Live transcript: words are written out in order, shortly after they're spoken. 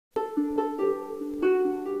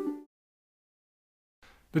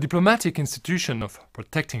The diplomatic institution of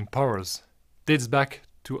protecting powers dates back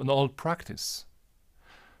to an old practice,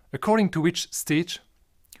 according to which state,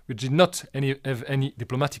 which did not have any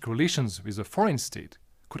diplomatic relations with a foreign state,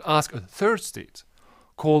 could ask a third state,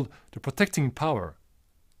 called the protecting power,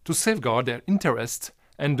 to safeguard their interests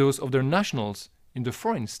and those of their nationals in the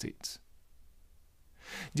foreign state.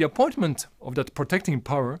 The appointment of that protecting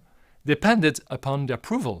power depended upon the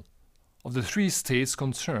approval of the three states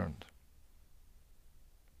concerned.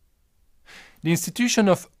 The institution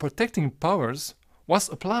of protecting powers was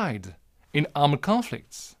applied in armed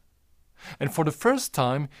conflicts, and for the first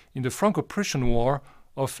time in the Franco-Prussian War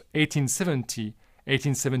of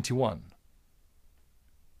 1870-1871.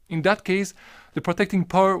 In that case, the protecting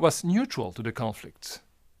power was neutral to the conflict.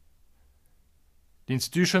 The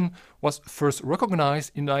institution was first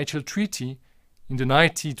recognized in the IHL Treaty in the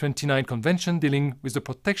 1929 Convention dealing with the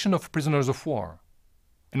protection of prisoners of war,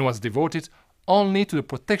 and was devoted only to the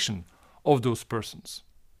protection of those persons.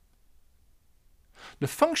 The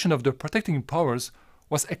function of the protecting powers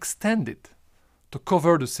was extended to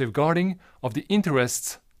cover the safeguarding of the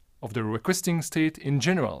interests of the requesting state in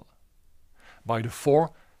general by the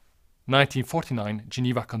four 1949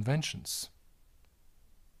 Geneva Conventions.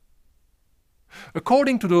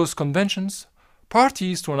 According to those conventions,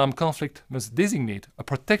 parties to an armed conflict must designate a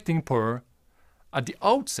protecting power at the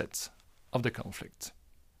outset of the conflict.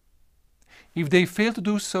 If they fail to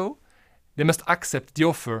do so, they must accept the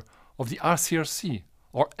offer of the RCRC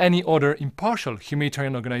or any other impartial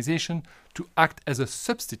humanitarian organization to act as a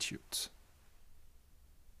substitute.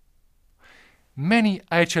 Many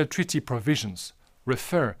IHL Treaty provisions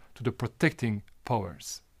refer to the protecting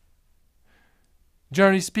powers.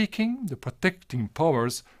 Generally speaking, the protecting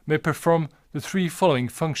powers may perform the three following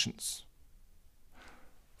functions.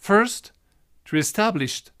 First, to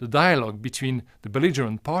establish the dialogue between the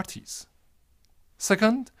belligerent parties.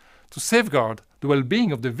 Second, to safeguard the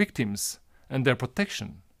well-being of the victims and their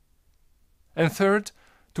protection. And third,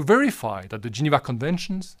 to verify that the Geneva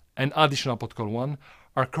Conventions and Additional Protocol 1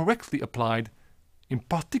 are correctly applied, in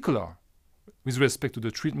particular with respect to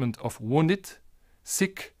the treatment of wounded,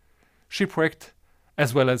 sick, shipwrecked,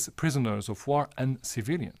 as well as prisoners of war and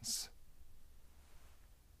civilians.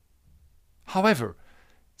 However,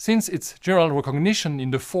 since its general recognition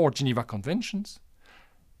in the four Geneva Conventions,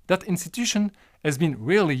 that institution has been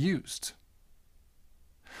rarely used.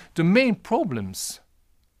 The main problems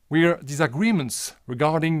were disagreements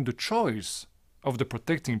regarding the choice of the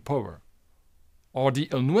protecting power, or the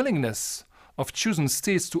unwillingness of chosen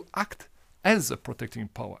states to act as a protecting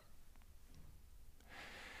power.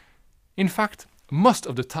 In fact, most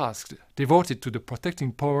of the tasks devoted to the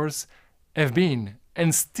protecting powers have been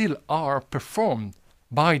and still are performed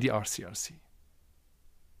by the RCRC.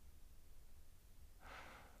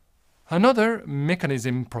 Another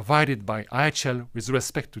mechanism provided by IHL with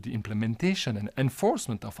respect to the implementation and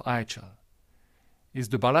enforcement of IHL is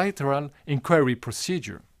the bilateral inquiry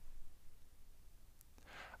procedure.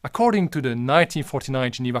 According to the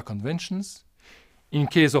 1949 Geneva Conventions, in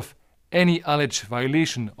case of any alleged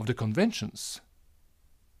violation of the conventions,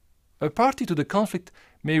 a party to the conflict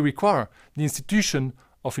may require the institution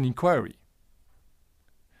of an inquiry.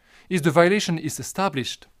 If the violation is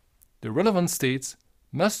established, the relevant states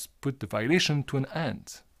must put the violation to an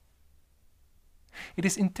end. It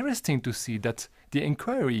is interesting to see that the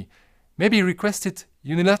inquiry may be requested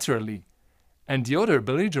unilaterally, and the other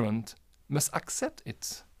belligerent must accept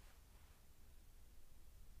it.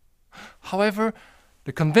 However,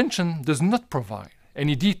 the Convention does not provide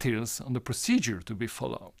any details on the procedure to be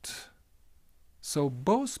followed. So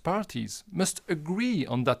both parties must agree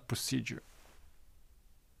on that procedure.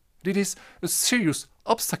 It is a serious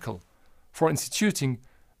obstacle for instituting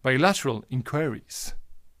bilateral inquiries.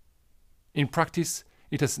 In practice,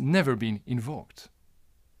 it has never been invoked.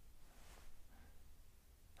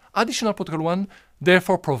 Additional Protocol 1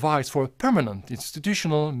 therefore provides for a permanent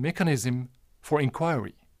institutional mechanism for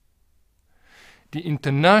inquiry. The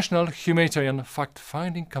International Humanitarian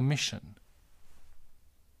Fact-Finding Commission.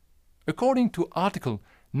 According to Article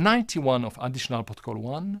 91 of Additional Protocol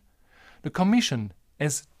 1, the Commission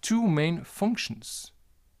has two main functions.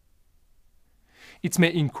 It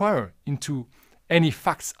may inquire into any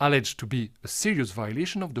facts alleged to be a serious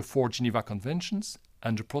violation of the four Geneva Conventions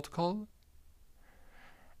and the Protocol,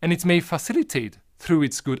 and it may facilitate, through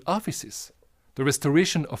its good offices, the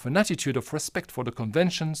restoration of an attitude of respect for the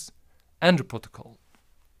Conventions and the Protocol.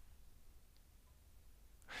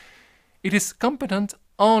 It is competent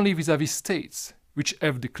only vis-à-vis states which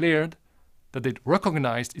have declared that they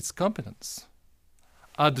recognized its competence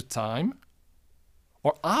at the time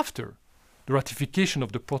or after the ratification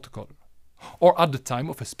of the Protocol, or at the time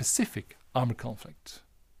of a specific armed conflict.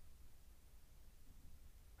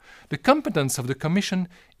 The competence of the Commission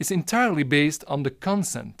is entirely based on the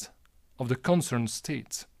consent of the concerned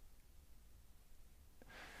state.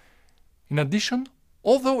 In addition,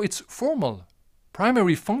 although its formal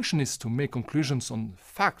primary function is to make conclusions on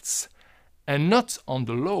facts and not on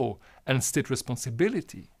the law and state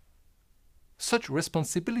responsibility, such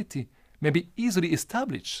responsibility may be easily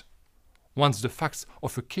established once the facts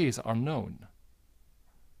of a case are known.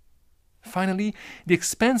 Finally, the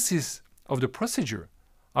expenses of the procedure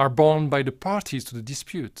are borne by the parties to the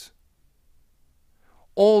dispute.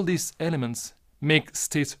 All these elements make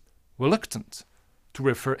states reluctant to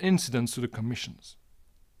refer incidents to the commissions.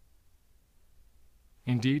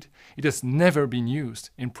 Indeed, it has never been used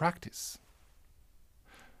in practice.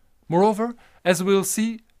 Moreover, as we'll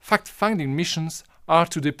see, fact-finding missions are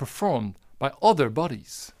today performed by other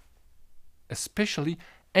bodies, especially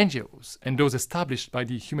NGOs and those established by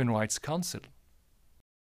the Human Rights Council.